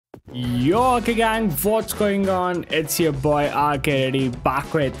Yo, okay gang, what's going on? It's your boy RkReddy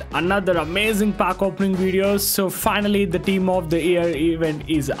back with another amazing pack opening video. So finally the team of the year event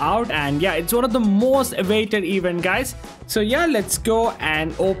is out, and yeah, it's one of the most awaited event, guys. So yeah, let's go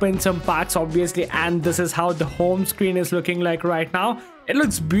and open some packs obviously, and this is how the home screen is looking like right now. It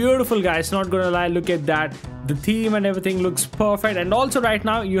looks beautiful, guys, not gonna lie. Look at that, the theme and everything looks perfect. And also right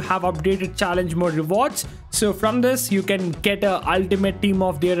now you have updated challenge mode rewards, so from this you can get a ultimate team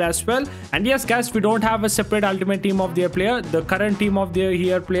of the year as well. And yes guys, we don't have a separate ultimate team of the year player. The current team of the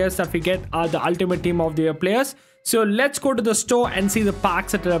year players that we get are the ultimate team of the year players. So let's go to the store and see the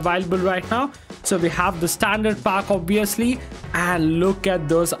packs that are available right now. So we have the standard pack obviously, and look at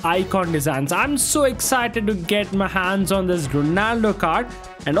those icon designs. I'm so excited to get my hands on this Ronaldo card,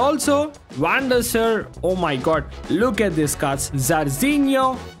 and also Van der Sar. Oh my god, look at these cards.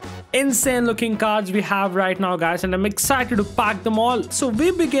 Zarzinho, insane looking cards we have right now, guys, and I'm excited to pack them all. So we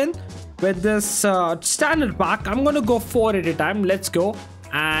begin with this standard pack. I'm gonna go 4 at a time. Let's go.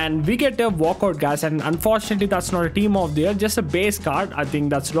 And we get a walkout, guys, and unfortunately that's not a team of the year, just a base card. I think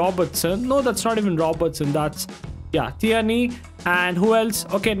that's Robertson. No, that's not even Robertson. That's, yeah, Tierney. And who else?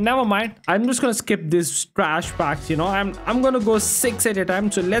 Okay, never mind, I'm just gonna skip these trash packs, you know. I'm gonna go 6 at a time.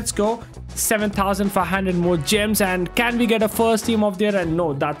 So let's go. 7,500 more gems. And can we get a first team of the year? And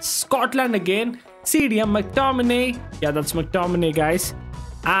no, that's Scotland again. CDM, McTominay. Yeah, that's McTominay, guys.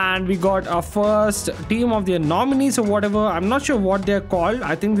 And we got our first team of the year nominees or whatever. I'm not sure what they're called.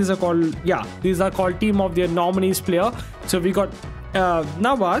 I think these are called, yeah, these are called team of the year nominees player. So we got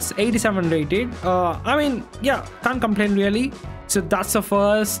Navas, 87 rated. I mean, yeah, can't complain really. So that's the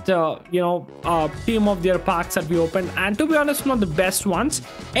first team of the year packs that we opened, and to be honest, not the best ones.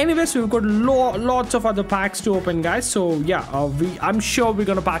 Anyways, we've got lots of other packs to open, guys. So yeah, I'm sure we're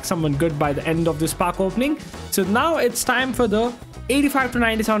gonna pack someone good by the end of this pack opening. So now it's time for the 85 to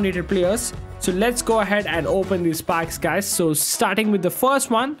 97 rated players. So let's go ahead and open these packs, guys. So starting with the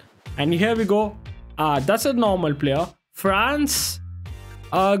first one, and here we go. That's a normal player. France,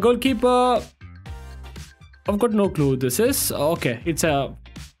 goalkeeper. I've got no clue who this is. Okay, it's a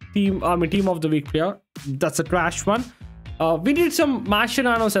team of the week player. That's a trash one. We need some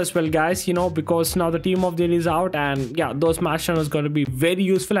Mascherano's as well, guys, you know, because now the team of the year is out, and yeah, those Mascherano's going to be very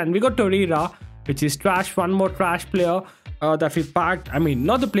useful. And we got Torreira, which is trash. One more trash player that we packed. I mean,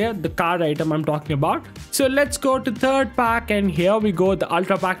 not the player, the card item I'm talking about. So let's go to third pack, and here we go, the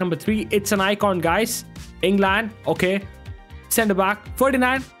ultra pack number 3. It's an icon, guys. England. Okay, center back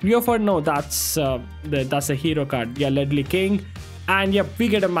Ferdinand. No, that's a hero card. Yeah, Ledley King. And yeah, we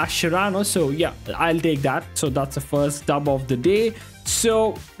get a Mascherano, so yeah, I'll take that. So that's the first dub of the day.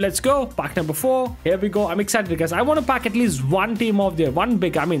 So let's go, pack number 4. Here we go. I'm excited because I want to pack at least one team of the year, one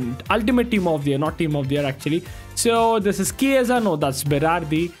big, I mean ultimate team of the year, not team of the year actually. So this is Chiesa. No, that's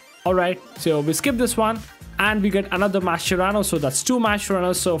Berardi. All right, so we skip this one, and we get another Mascherano. So that's 2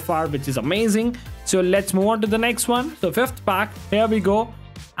 Mascheranos so far, which is amazing. So let's move on to the next one. So 5th pack, here we go,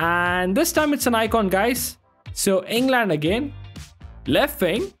 and this time it's an icon, guys. So England again, left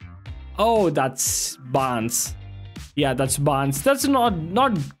wing. Oh, that's Barnes. Yeah, that's Barnes. That's not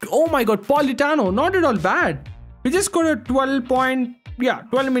oh my god, Politano, not at all bad. We just got a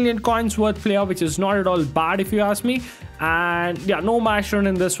 12 million coins worth player, which is not at all bad if you ask me. And yeah, no Mascherano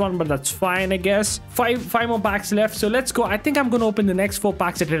in this one, but that's fine, I guess. Five more packs left, so let's go. I think I'm gonna open the next 4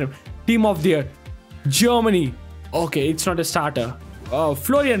 packs at a time. Team of the year, Germany. Okay, it's not a starter.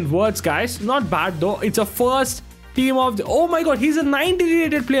 Florian Wirtz, guys, not bad though. It's a first team of the, oh my god, he's a 90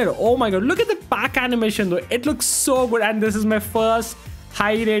 rated player. Oh my god, look at the pack animation though, it looks so good. And this is my first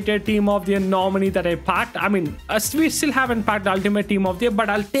high rated team of the year nominee that I packed. I mean, we still haven't packed the ultimate team of the year, but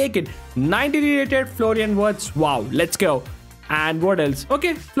I'll take it. 90 rated Florian Wirtz. Wow, let's go. And what else?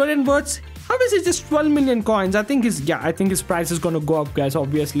 Okay, Florian Wirtz, how is it just 12 million coins? I think his price is gonna go up, guys,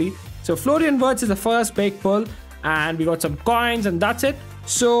 obviously. So Florian Wirtz is the first big pull, and we got some coins, and that's it.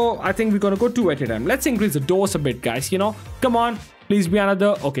 So I think we're gonna go 2 at a time. Let's increase the dose a bit, guys, you know. Come on, please be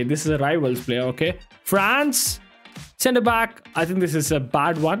another. Okay, this is a rivals player. Okay, France, center back. I think this is a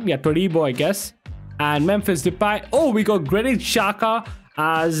bad one. Yeah, Todibo, I guess. And Memphis Depay. Oh, we got Granit Xhaka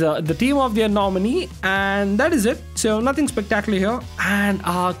as the team of the year nominee, and that is it. So nothing spectacular here, and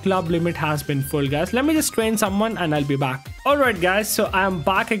our club limit has been full, guys. Let me just train someone and I'll be back. All right, guys, so I'm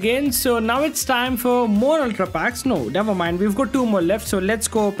back again. So now it's time for more ultra packs. No, never mind, we've got 2 more left. So let's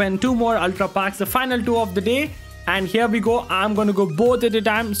go open 2 more ultra packs, the final 2 of the day. And here we go. I'm gonna go both at a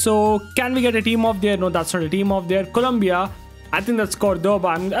time. So can we get a team of the year? No, that's not a team of the year. Colombia, I think that's Cordoba.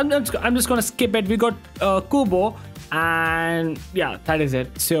 I'm just gonna skip it. We got Kubo, and yeah, that is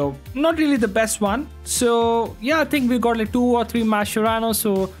it. So not really the best one. So yeah, I think we got like 2 or 3 Mascherano.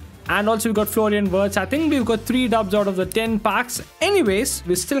 So And also we got Florian Wirtz. I think we've got 3 dubs out of the 10 packs. Anyways,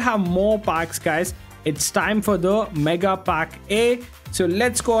 we still have more packs, guys. It's time for the Mega Pack A. So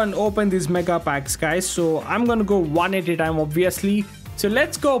let's go and open these Mega Packs, guys. So I'm gonna go one at a time, obviously. So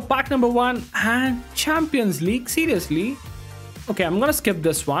let's go pack number 1 and Champions League. Seriously? Okay, I'm gonna skip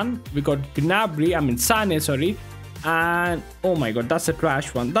this one. We got Sane, sorry. And oh my god, that's a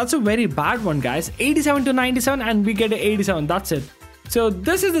trash one. That's a very bad one, guys. 87 to 97 and we get an 87. That's it. So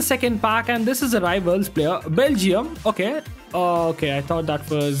this is the second pack and this is a Rivals player. Belgium. Okay. Okay, I thought that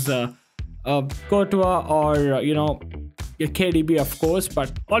was Courtois or, you know, KDB, of course.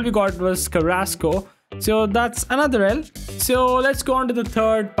 But all we got was Carrasco. So that's another L. So let's go on to the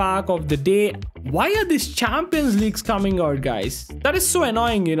third pack of the day. Why are these Champions Leagues coming out, guys? That is so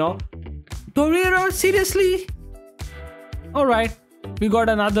annoying, you know. Torreira, seriously? Alright, we got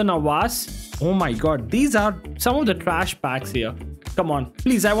another Navas. Oh my god, these are some of the trash packs here. Come on,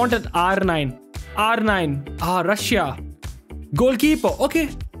 please, I wanted R9. R9. Ah, Russia. Goalkeeper. Okay,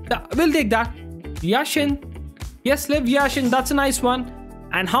 we'll take that. Yashin. Yes, Lev Yashin. That's a nice one.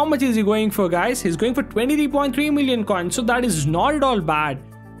 And how much is he going for, guys? He's going for 23.3 million coins. So that is not at all bad.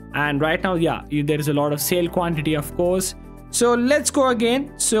 And right now, yeah, there is a lot of sale quantity, of course. So let's go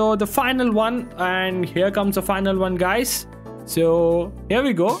again. So the final one. And here comes the final one, guys. So here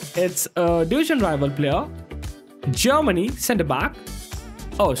we go. It's a division rival player. Germany, center back.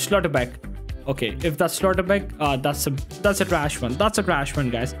 Oh, Schlotterbeck. Okay, if that's Schlotterbeck, that's a trash one. That's a trash one,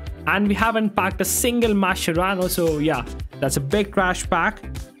 guys. And we haven't packed a single Mascherano, so yeah, that's a big trash pack.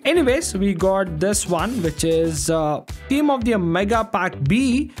 Anyways, we got this one, which is Team of the Mega Pack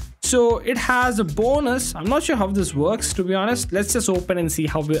B. So it has a bonus. I'm not sure how this works, to be honest. Let's just open and see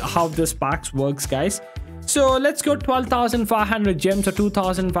how this pack works, guys. So let's go 12,500 gems or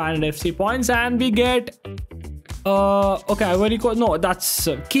 2,500 FC points, and we get okay, I already got, no, that's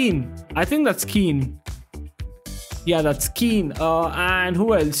Keane. I think that's Keane. Yeah, that's Keane. And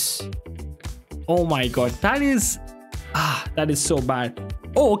who else? Oh my god, that is so bad.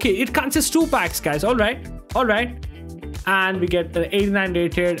 Oh, okay, it consists 2 packs, guys. All right. And we get the 89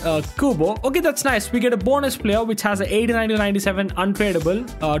 rated Kubo. Okay, that's nice. We get a bonus player which has an 89 to 97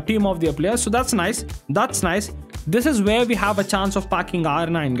 untradeable team of the player. So that's nice. That's nice. This is where we have a chance of packing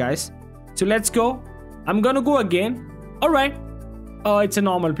R9, guys. So let's go. I'm gonna go again. All right. It's a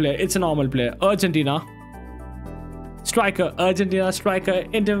normal player. It's a normal player. Argentina. Striker. Argentina striker.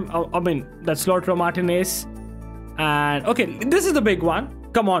 That's Lautaro Martinez. And okay, this is the big one.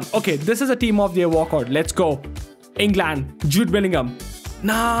 Come on. Okay, this is a team of the year walkout. Let's go. England. Jude Bellingham.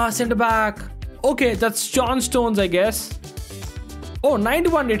 Nah, center back. Okay, that's John Stones, I guess. Oh,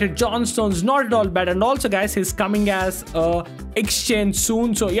 91 rated John Stones. Not at all bad. And also, guys, he's coming as exchange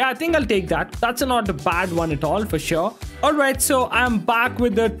soon. So yeah, I think I'll take that. That's not a bad one at all, for sure. Alright, so I'm back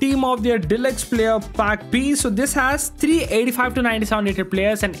with the Team of the Year Deluxe Player Pack B. So this has 3 85 to 97 rated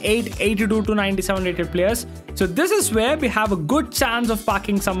players and 8 82 to 97 rated players. So this is where we have a good chance of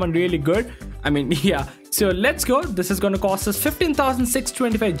packing someone really good. I mean, yeah. So let's go. This is going to cost us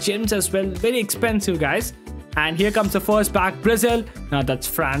 15,625 gems as well. Very expensive, guys. And here comes the first pack. Brazil. Now that's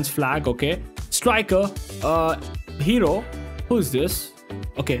France flag. Okay. Striker. Hero. Who's this?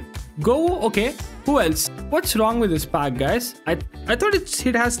 Okay. Go. Okay. Who else? What's wrong with this pack, guys? I thought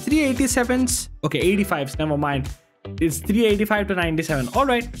it has 387s. Okay, 85s. Never mind. It's 385 to 97. All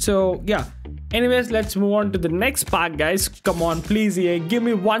right. So yeah. Anyways, let's move on to the next pack, guys. Come on, please, EA. Give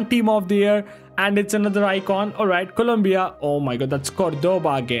me one team of the year. And it's another icon. All right. Colombia. Oh my god. That's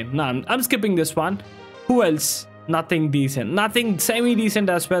Cordoba again. Nah, I'm skipping this one. Who else? Nothing decent. Nothing semi-decent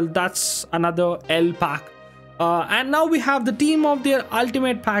as well. That's another L pack. And now we have the Team of the Year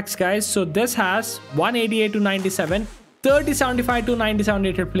Ultimate Packs, guys. So this has 188 to 97, 30 75 to 97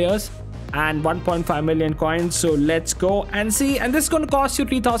 rated players, and 1.5 million coins. So let's go and see. And this is going to cost you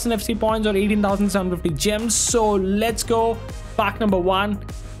 3,000 FC points or 18,750 gems. So let's go. Pack number 1.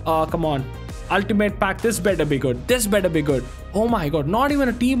 Come on. Ultimate pack. This better be good. This better be good. Oh my god. Not even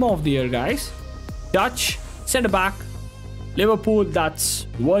a Team of the Year, guys. Dutch. Centre back. Liverpool. That's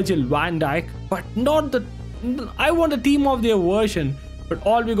Virgil van Dijk. But not the... I want a Team of the Year version. But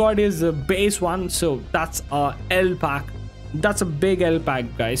all we got is a base one. So that's a L pack. That's a big L pack,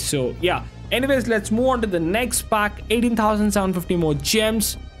 guys. So yeah. Anyways, let's move on to the next pack. 18,750 more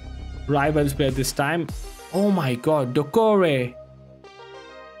gems. Rivals player this time. Oh my god. Doucouré.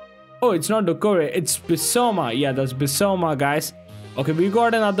 Oh, it's not Doucouré. It's Bissouma. Yeah, that's Bissouma, guys. Okay, we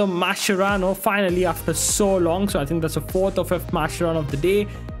got another Mascherano finally after so long. So I think that's the 4th or 5th Mascherano of the day.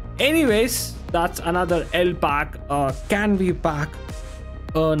 Anyways, that's another L pack. Can we pack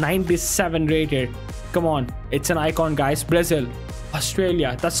 97 rated? Come on, it's an icon, guys. Brazil.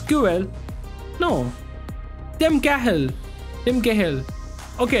 Australia. That's QL. No. Tim Cahill.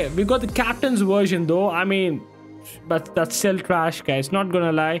 Okay, we got the captain's version though. I mean, but that's still trash, guys. Not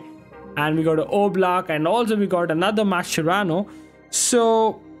gonna lie. And we got an Oblak, and also we got another Mascherano.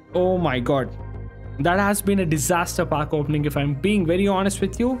 So, oh my god, that has been a disaster pack opening, if I'm being very honest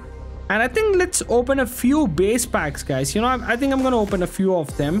with you. And I think let's open a few base packs, guys. You know, I think I'm gonna open a few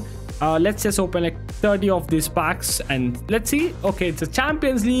of them. Let's just open like 30 of these packs and let's see. Okay, it's a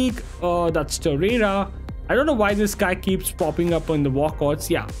Champions League. That's Torreira. I don't know why this guy keeps popping up on the walkouts.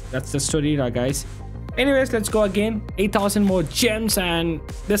 Yeah, that's the Torreira, guys. Anyways, let's go again. 8,000 more gems, and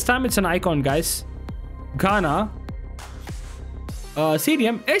this time it's an icon, guys. Ghana.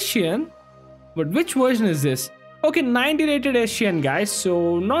 CDM Asian. But which version is this? Okay, 90 rated Asian, guys.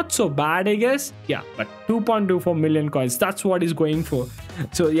 So not so bad, I guess. Yeah, but 2.24 million coins. That's what he's going for.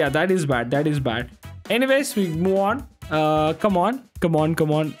 So yeah, that is bad. Anyways, we move on. Come on.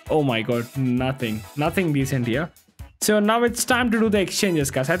 Oh my god, nothing decent here. So now it's time to do the exchanges,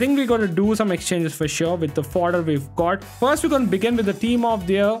 guys. I think we're going to do some exchanges for sure with the fodder we've got. First, we're going to begin with the team of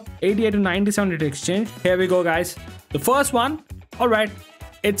the year 88 to 97 exchange. Here we go, guys. The first one. All right.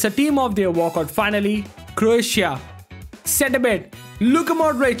 It's a team of the year walkout. Finally, Croatia. Set a bit. Luka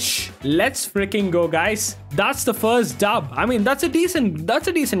Modric. Let's freaking go, guys. That's the first dub. I mean, that's a decent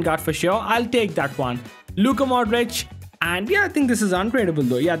card for sure. I'll take that one. Luka Modric. And yeah, I think this is untradeable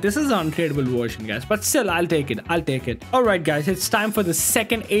though. Yeah, this is an untradeable version, guys. But still, I'll take it. Alright, guys. It's time for the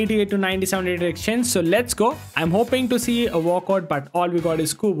second 88 to 97 rated exchange. So let's go. I'm hoping to see a walkout, but all we got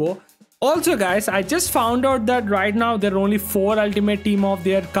is Kubo. Also, guys, I just found out that right now there are only 4 ultimate team of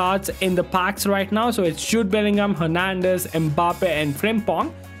their cards in the packs right now. So it's Jude Bellingham, Hernandez, Mbappe, and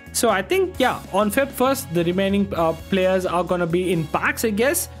Frimpong. So I think, yeah, on Feb 1st, the remaining players are gonna be in packs, I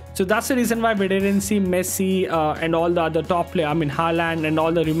guess. So that's the reason why we didn't see Messi and all the other top players, I mean Haaland and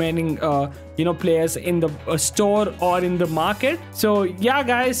all the remaining players in the store or in the market. So yeah,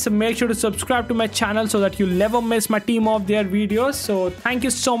 guys, make sure to subscribe to my channel so that you'll never miss my team of their videos. So thank you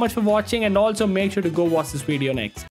so much for watching, and also make sure to go watch this video next.